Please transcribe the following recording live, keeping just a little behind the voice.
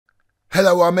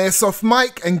Hello, I'm Airsoft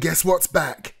Mike, and guess what's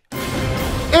back?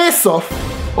 Airsoft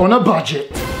on a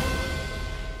budget.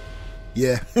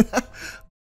 Yeah.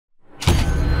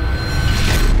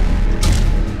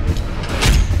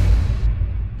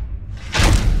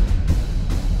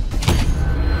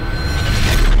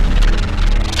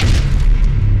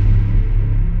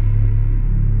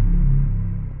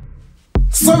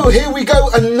 So here we go,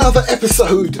 another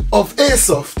episode of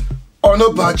Airsoft on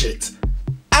a budget.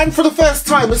 And for the first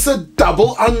time, it's a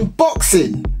double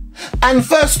unboxing. And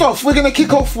first off, we're going to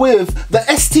kick off with the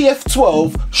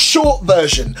STF-12 short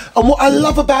version. And what I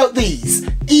love about these,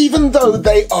 even though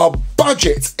they are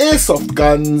budget airsoft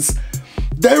guns,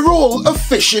 they're all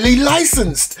officially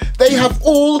licensed. They have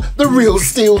all the real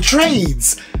steel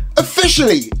trades,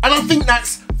 officially. And I think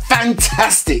that's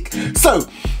fantastic. So,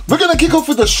 we're going to kick off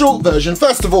with the short version.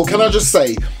 First of all, can I just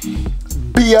say,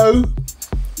 BO?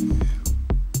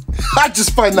 I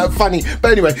just find that funny.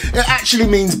 But anyway, it actually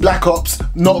means Black Ops,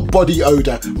 not body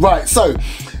odor. Right, so,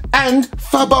 and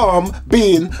FABARM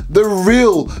being the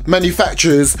real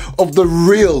manufacturers of the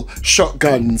real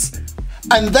shotguns.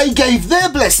 And they gave their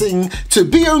blessing to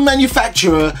BO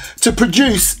manufacturer to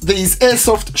produce these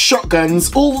airsoft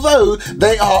shotguns, although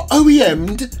they are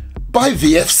OEM'd by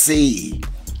VFC.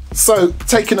 So,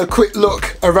 taking a quick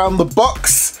look around the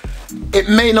box, it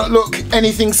may not look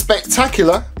anything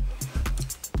spectacular.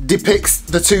 Depicts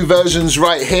the two versions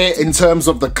right here in terms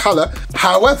of the colour.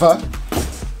 However,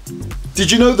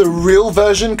 did you know the real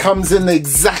version comes in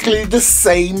exactly the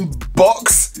same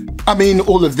box? I mean,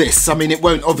 all of this. I mean, it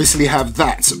won't obviously have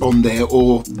that on there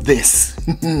or this.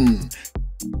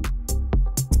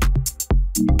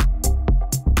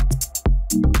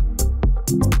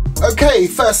 Okay,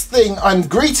 first thing I'm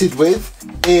greeted with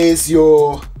is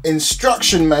your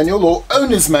instruction manual or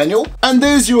owner's manual, and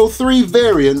there's your three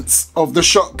variants of the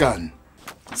shotgun.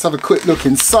 Let's have a quick look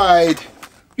inside.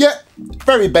 Yeah,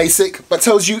 very basic, but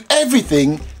tells you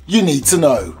everything you need to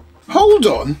know. Hold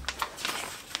on.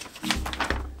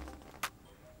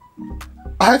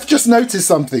 I've just noticed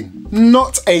something.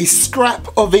 Not a scrap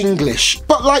of English.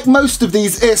 But like most of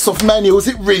these airsoft manuals,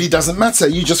 it really doesn't matter.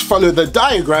 You just follow the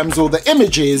diagrams or the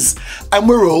images and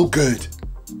we're all good.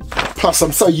 Plus,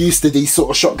 I'm so used to these sort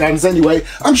of shotguns anyway,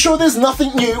 I'm sure there's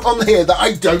nothing new on here that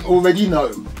I don't already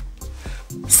know.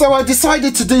 So I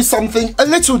decided to do something a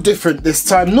little different this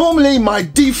time. Normally my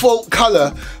default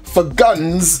colour for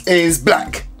guns is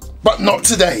black, but not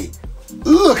today.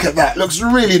 Look at that, looks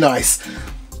really nice.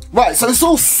 Right, so it's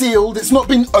all sealed, it's not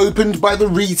been opened by the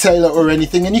retailer or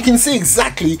anything, and you can see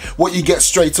exactly what you get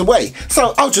straight away.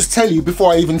 So I'll just tell you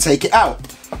before I even take it out.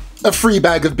 A free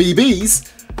bag of BBs,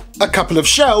 a couple of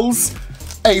shells,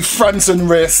 a front and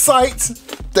rear sight,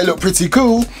 they look pretty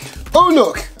cool. Oh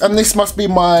look, and this must be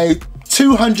my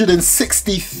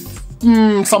 260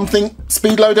 something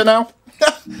speed loader now.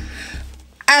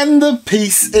 And the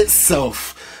piece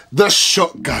itself, the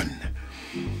shotgun.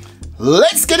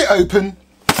 Let's get it open.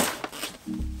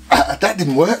 That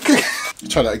didn't work.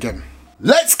 Try that again.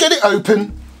 Let's get it open.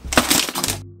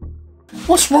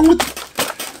 What's wrong with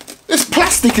this?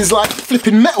 Plastic is like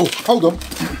flipping metal. Hold on.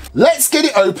 Let's get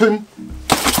it open.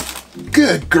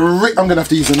 Good grief. I'm gonna have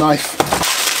to use a knife.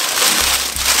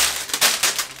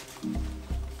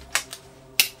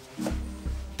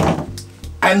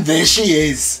 And there she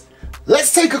is.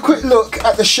 Let's take a quick look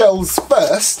at the shells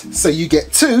first. So you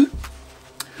get two.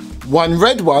 One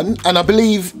red one, and I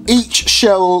believe each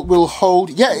shell will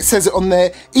hold, yeah, it says it on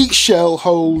there, each shell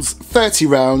holds 30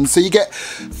 rounds, so you get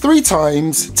 3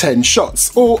 times 10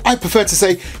 shots, or I prefer to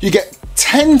say you get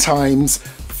 10 times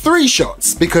 3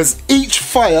 shots, because each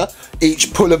fire,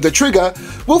 each pull of the trigger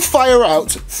will fire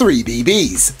out 3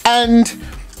 BBs. And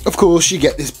of course you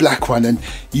get this black one, and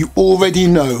you already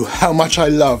know how much I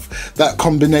love that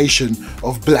combination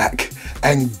of black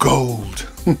and gold.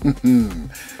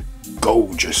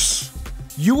 Gorgeous.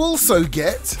 You also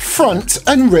get front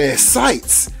and rear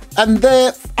sights, and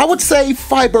they're, I would say,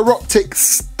 fiber optic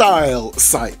style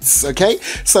sights, okay?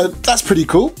 So that's pretty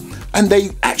cool, and they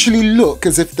actually look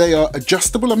as if they are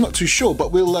adjustable. I'm not too sure,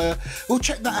 but we'll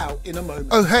check that out in a moment.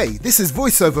 Oh hey, this is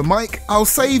voiceover Mike. I'll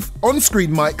save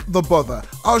on-screen Mike the bother.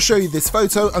 I'll show you this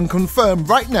photo and confirm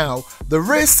right now the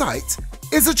rear sight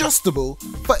is adjustable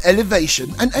for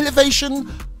elevation and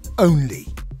elevation only.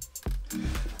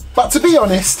 But to be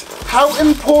honest, how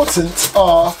important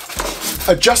are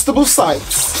adjustable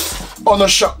sights on a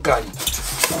shotgun?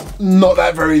 Not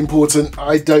that very important,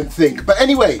 I don't think. But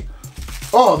anyway,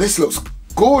 oh, this looks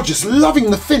gorgeous.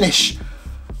 Loving the finish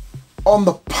on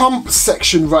the pump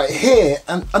section right here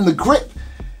and the grip.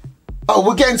 Oh,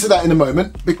 we'll get into that in a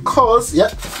moment because,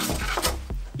 yeah,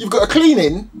 you've got a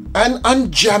cleaning and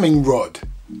unjamming rod.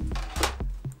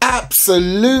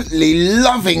 Absolutely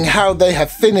loving how they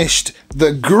have finished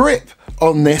the grip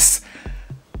on this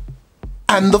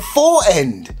and the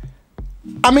forend.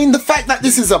 I mean, the fact that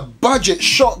this is a budget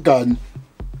shotgun,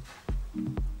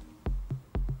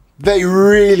 they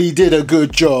really did a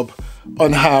good job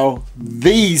on how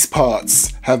these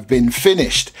parts have been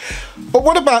finished. But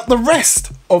what about the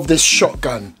rest of this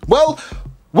shotgun? Well,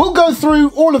 we'll go through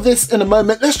all of this in a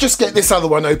moment. Let's just get this other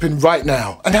one open right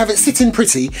now and have it sitting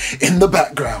pretty in the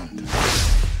background.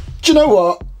 Do you know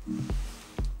what?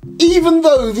 Even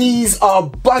though these are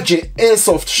budget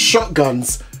airsoft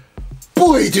shotguns,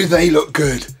 boy do they look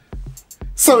good.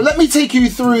 So let me take you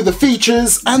through the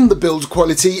features and the build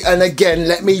quality, and again,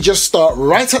 let me just start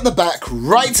right at the back,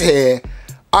 right here.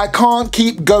 I can't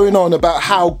keep going on about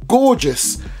how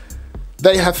gorgeous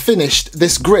they have finished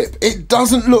this grip. It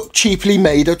doesn't look cheaply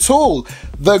made at all.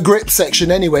 The grip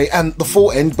section anyway, and the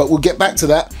forend, but we'll get back to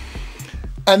that.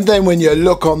 And then when you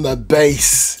look on the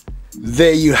base,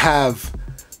 there you have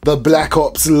the Black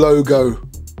Ops logo.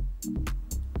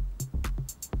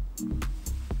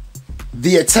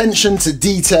 The attention to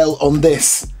detail on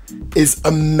this is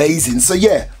amazing. So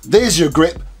yeah, there's your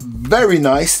grip, very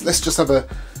nice. Let's just have a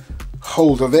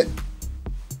hold of it.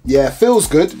 Yeah, feels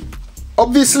good.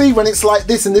 Obviously, when it's like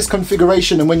this in this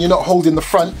configuration and when you're not holding the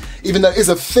front, even though it is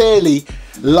a fairly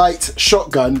light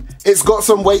shotgun, it's got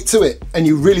some weight to it, and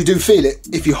you really do feel it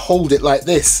if you hold it like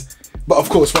this. But of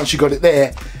course, once you got it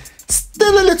there,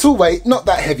 still a little weight, not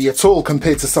that heavy at all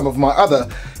compared to some of my other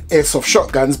airsoft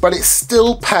shotguns, but it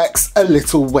still packs a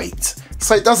little weight.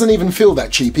 So it doesn't even feel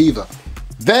that cheap either.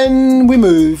 Then we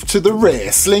move to the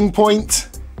rear sling point,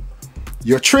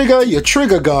 your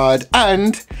trigger guard,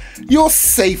 and your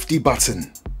safety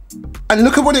button. And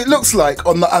look at what it looks like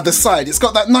on the other side. It's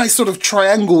got that nice sort of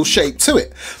triangle shape to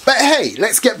it. But hey,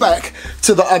 let's get back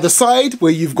to the other side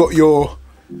where you've got your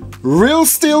real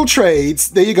steel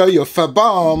trades. There you go, your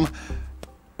FABARM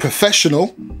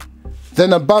Professional.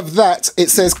 Then above that, it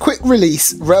says quick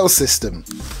release rail system.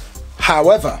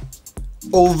 However,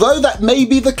 although that may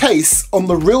be the case on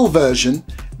the real version,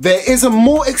 there is a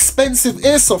more expensive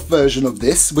airsoft version of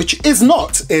this, which is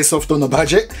not airsoft on a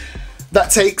budget,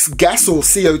 that takes gas or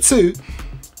CO2.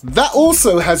 That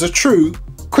also has a true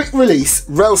quick release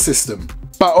rail system.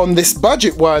 But on this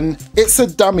budget one, it's a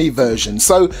dummy version.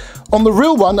 So on the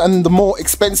real one and the more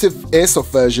expensive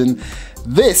airsoft version,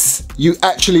 this you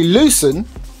actually loosen,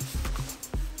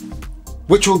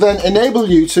 which will then enable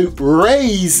you to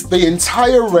raise the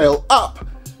entire rail up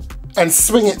and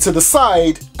swing it to the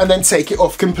side and then take it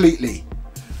off completely.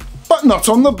 But not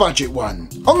on the budget one.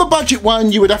 On the budget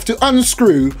one, you would have to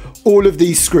unscrew all of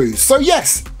these screws. So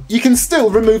yes, you can still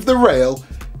remove the rail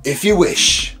if you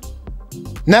wish.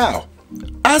 Now,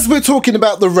 as we're talking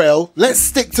about the rail, let's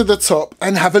stick to the top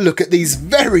and have a look at these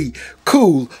very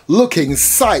cool looking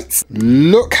sights.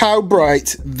 Look how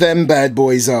bright them bad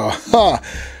boys are. Ha!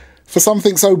 For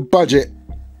something so budget,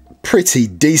 pretty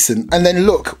decent. And then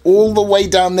look all the way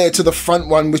down there to the front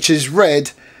one, which is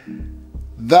red.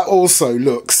 That also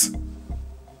looks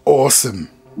awesome.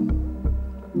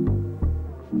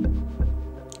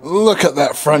 Look at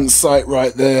that front sight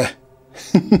right there.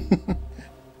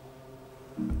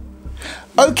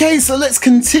 Okay, so let's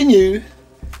continue.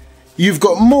 You've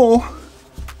got more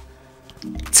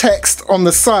text on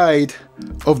the side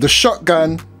of the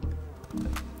shotgun.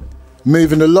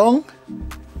 Moving along,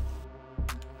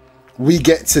 we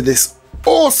get to this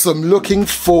awesome looking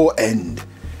forend.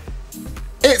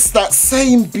 It's that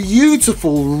same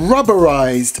beautiful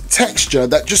rubberized texture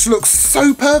that just looks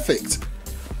so perfect,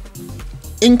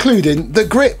 including the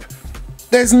grip.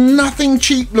 There's nothing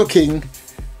cheap looking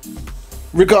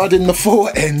regarding the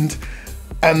forend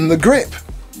and the grip.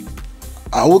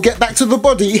 I will get back to the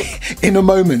body in a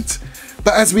moment,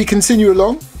 but as we continue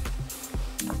along,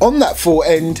 on that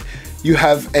forend you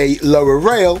have a lower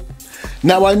rail.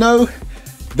 Now I know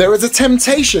there is a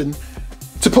temptation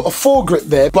to put a foregrip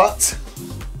there, but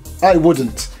I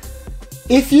wouldn't.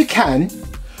 If you can,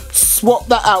 swap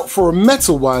that out for a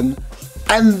metal one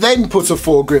and then put a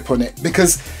foregrip on it,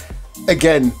 because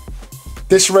again,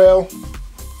 this rail,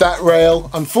 that rail,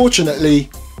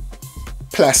 unfortunately,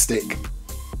 plastic.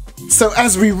 So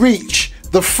as we reach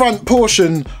the front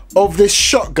portion of this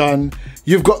shotgun,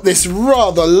 you've got this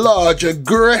rather large,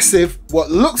 aggressive,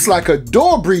 what looks like a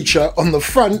door breacher on the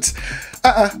front.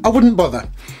 I wouldn't bother.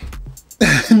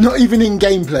 Not even in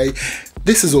gameplay.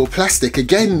 This is all plastic.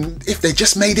 Again, if they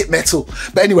just made it metal.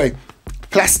 But anyway,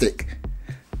 plastic.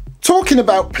 Talking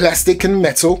about plastic and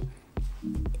metal,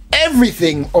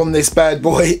 Everything on this bad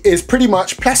boy is pretty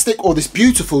much plastic or this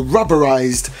beautiful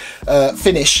rubberized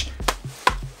finish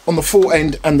on the fore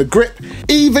end and the grip.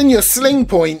 Even your sling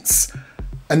points,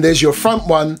 and there's your front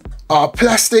one, are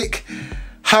plastic.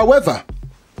 However,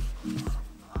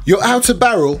 your outer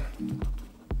barrel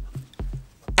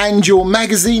and your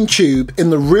magazine tube in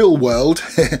the real world,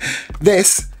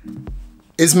 this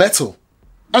is metal.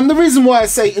 And the reason why I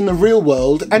say in the real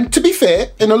world, and to be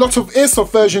fair, in a lot of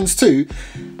Airsoft versions too,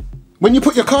 when you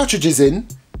put your cartridges in,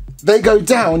 they go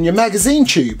down your magazine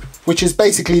tube, which is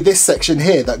basically this section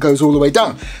here that goes all the way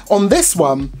down. On this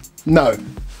one, no.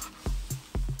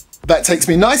 That takes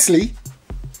me nicely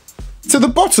to the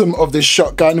bottom of this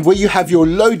shotgun, where you have your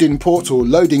loading port or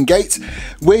loading gate,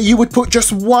 where you would put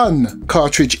just one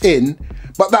cartridge in,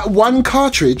 but that one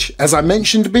cartridge, as I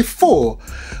mentioned before,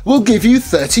 will give you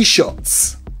 30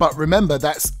 shots. But remember,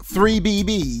 that's 3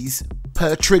 BBs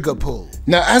per trigger pull.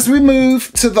 Now, as we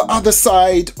move to the other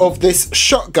side of this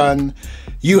shotgun,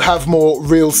 you have more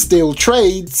real steel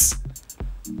trades,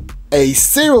 a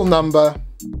serial number,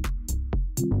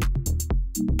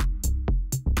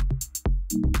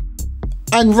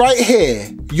 and right here,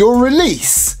 your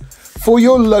release for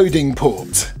your loading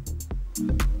port.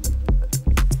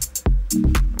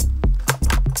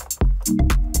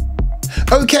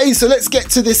 Okay, so let's get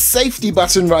to this safety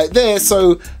button right there.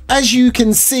 So as you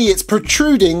can see, it's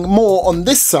protruding more on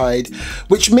this side,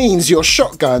 which means your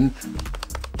shotgun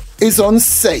is on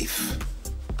safe.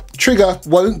 Trigger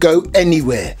won't go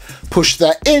anywhere. Push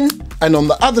that in, and on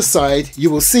the other side, you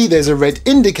will see there's a red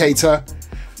indicator.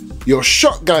 Your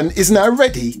shotgun is now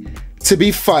ready to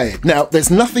be fired. Now,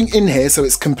 there's nothing in here, so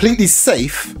it's completely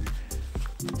safe.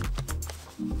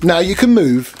 Now you can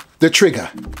move the trigger.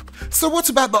 So what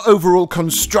about the overall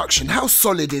construction? How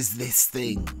solid is this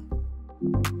thing?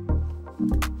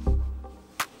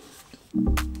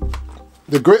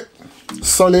 The grip,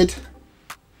 solid.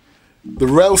 The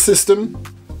rail system,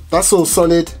 that's all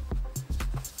solid.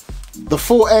 The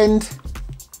fore end,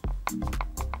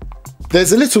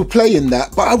 there's a little play in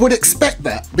that, but I would expect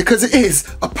that because it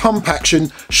is a pump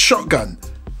action shotgun.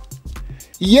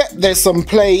 Yet there's some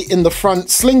play in the front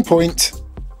sling point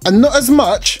and not as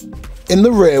much in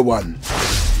the rear one.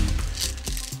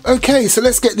 Okay, so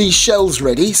let's get these shells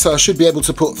ready. So I should be able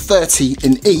to put 30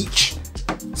 in each.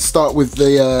 Start with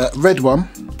the red one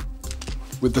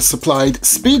with the supplied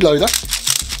speed loader.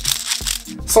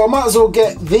 So I might as well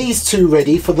get these two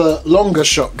ready for the longer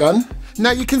shotgun.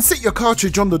 Now you can sit your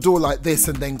cartridge on the door like this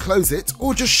and then close it,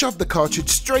 or just shove the cartridge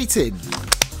straight in.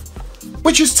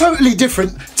 Which is totally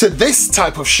different to this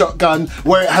type of shotgun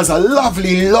where it has a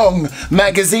lovely long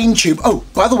magazine tube. Oh,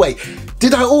 by the way,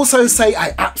 did I also say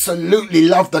I absolutely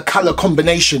love the colour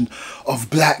combination of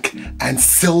black and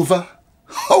silver?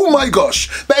 Oh my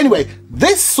gosh. But anyway,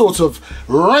 this sort of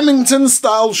Remington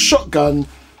style shotgun,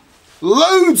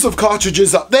 loads of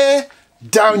cartridges up there,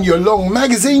 down your long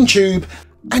magazine tube,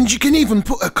 and you can even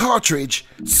put a cartridge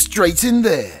straight in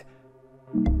there.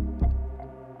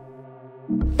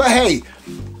 But hey,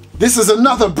 this is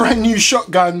another brand new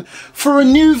shotgun for a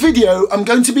new video I'm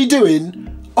going to be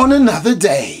doing on another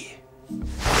day.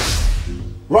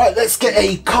 Right, let's get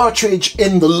a cartridge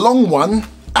in the long one.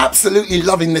 Absolutely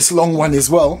loving this long one as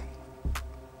well.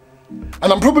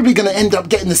 And I'm probably going to end up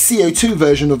getting the CO2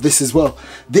 version of this as well.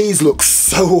 These look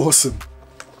so awesome.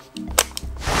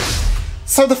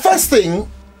 So the first thing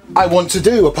I want to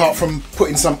do, apart from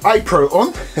putting some iPro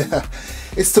on,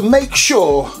 is to make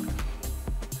sure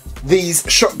these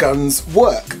shotguns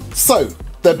work. So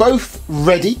they're both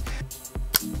ready.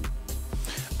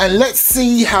 And let's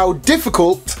see how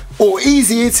difficult or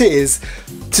easy it is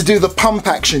to do the pump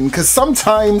action, because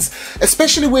sometimes,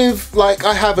 especially with, like,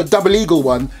 I have a double eagle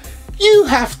one, you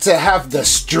have to have the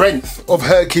strength of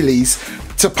Hercules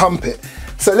to pump it.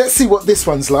 So let's see what this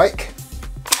one's like.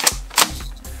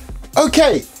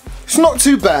 Okay, it's not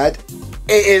too bad.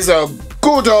 It is a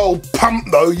good old pump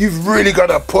though. You've really got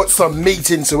to put some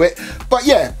meat into it. But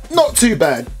yeah, not too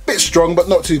bad. Bit strong, but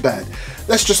not too bad.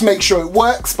 Let's just make sure it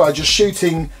works by just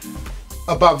shooting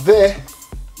above there.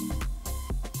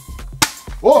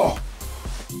 Whoa,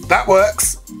 that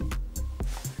works.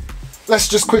 Let's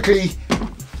just quickly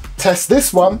test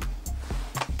this one.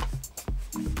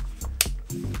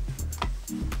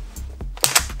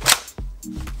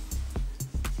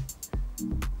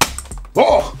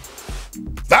 Oh,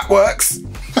 that works.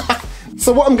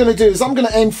 So what I'm going to do is I'm going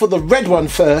to aim for the red one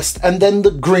first and then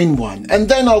the green one, and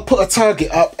then I'll put a target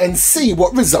up and see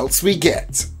what results we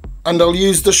get. And I'll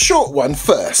use the short one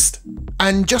first.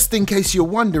 And just in case you're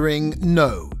wondering,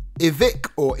 no, Evic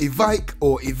or Evike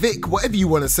or Evic, whatever you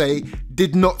want to say,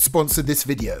 did not sponsor this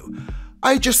video.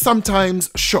 I just sometimes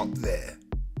shop there.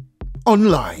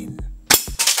 Online.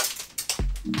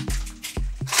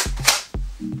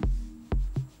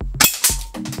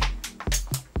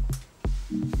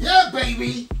 Yeah,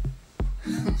 baby!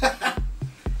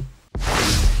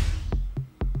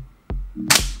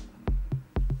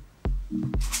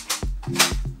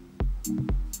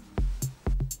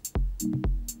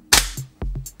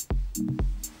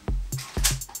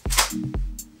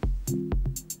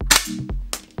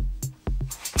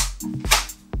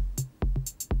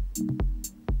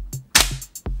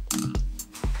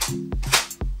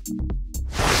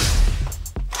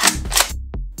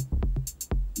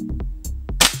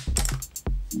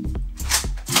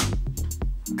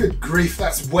 Good grief,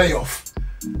 that's way off.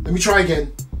 Let me try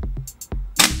again.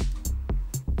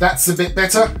 That's a bit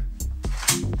better.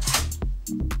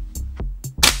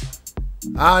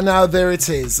 Now there it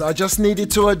is. I just needed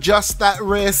to adjust that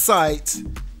rear sight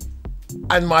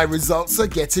and my results are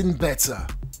getting better.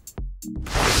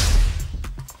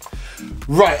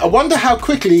 Right, I wonder how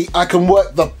quickly I can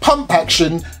work the pump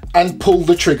action and pull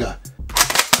the trigger.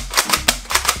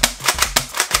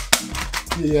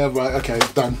 Yeah, right, okay,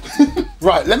 done.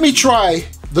 Right, let me try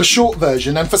the short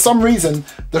version, and for some reason,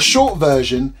 the short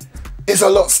version is a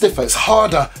lot stiffer. It's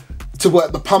harder to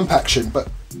work the pump action, but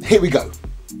here we go.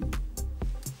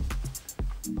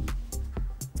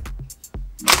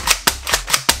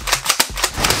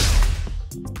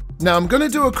 Now I'm gonna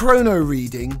do a chrono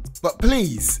reading, but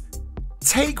please,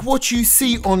 take what you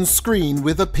see on screen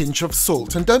with a pinch of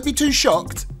salt, and don't be too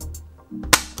shocked.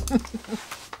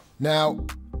 Now,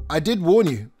 I did warn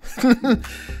you.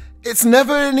 It's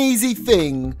never an easy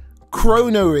thing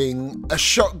chronoing a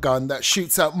shotgun that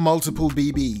shoots out multiple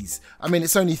BBs. I mean,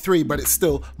 it's only 3, but it's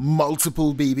still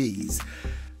multiple BBs.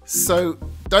 So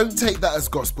don't take that as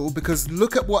gospel, because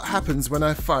look at what happens when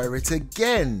I fire it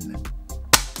again.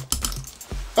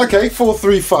 Okay,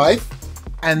 435.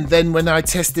 And then when I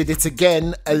tested it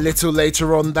again a little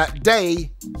later on that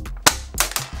day,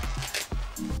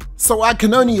 so I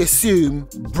can only assume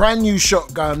brand new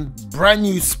shotgun, brand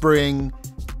new spring,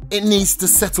 it needs to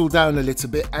settle down a little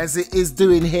bit as it is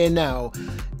doing here now.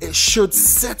 It should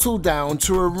settle down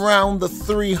to around the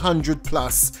 300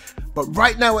 plus, but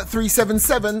right now at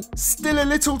 377, still a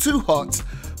little too hot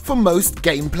for most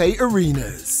gameplay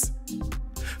arenas.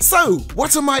 So,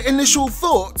 what are my initial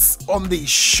thoughts on these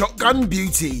shotgun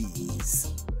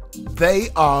beauties?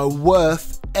 They are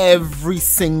worth every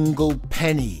single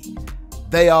penny.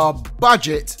 They are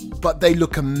budget, but they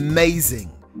look amazing.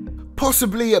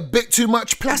 Possibly a bit too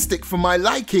much plastic for my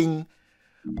liking,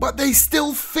 but they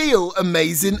still feel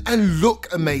amazing and look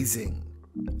amazing,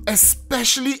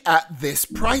 especially at this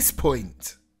price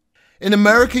point. In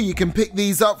America, you can pick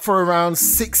these up for around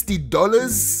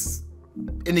 $60.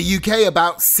 In the UK,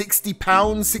 about £60,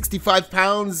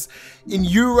 £65. In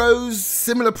euros,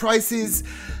 similar prices.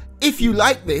 If you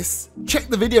like this, check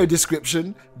the video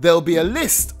description. There'll be a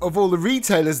list of all the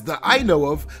retailers that I know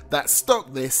of that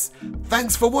stock this.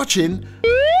 Thanks for watching.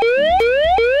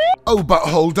 Oh, but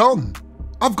hold on.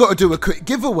 I've got to do a quick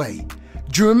giveaway.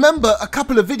 Do you remember a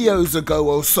couple of videos ago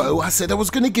or so I said I was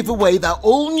going to give away that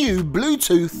all new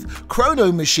Bluetooth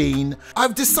chrono machine?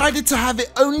 I've decided to have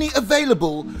it only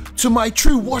available to my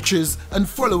true watchers and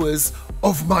followers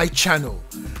of my channel.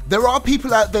 There are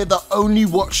people out there that only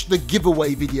watch the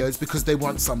giveaway videos because they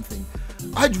want something.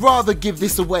 I'd rather give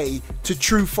this away to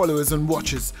true followers and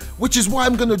watchers, which is why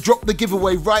I'm going to drop the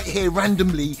giveaway right here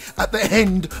randomly at the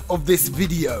end of this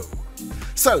video.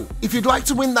 So, if you'd like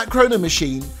to win that chrono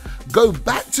machine, go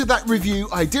back to that review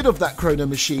I did of that chrono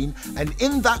machine, and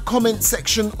in that comment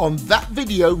section on that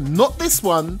video, not this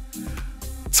one,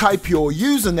 type your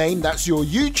username, that's your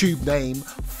YouTube name,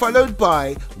 followed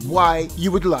by why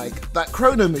you would like that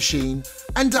chrono machine,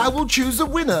 and I will choose a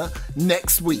winner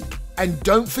next week. And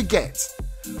don't forget,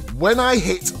 when I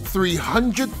hit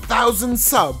 300,000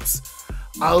 subs,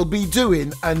 I'll be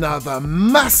doing another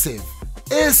massive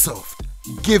Airsoft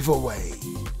giveaway.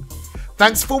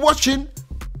 Thanks for watching,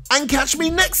 and catch me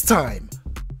next time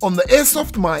on the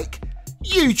Airsoft Mike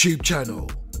YouTube channel.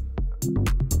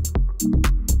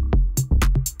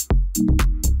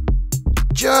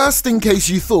 Just in case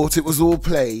you thought it was all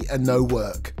play and no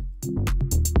work.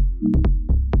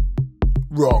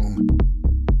 Wrong.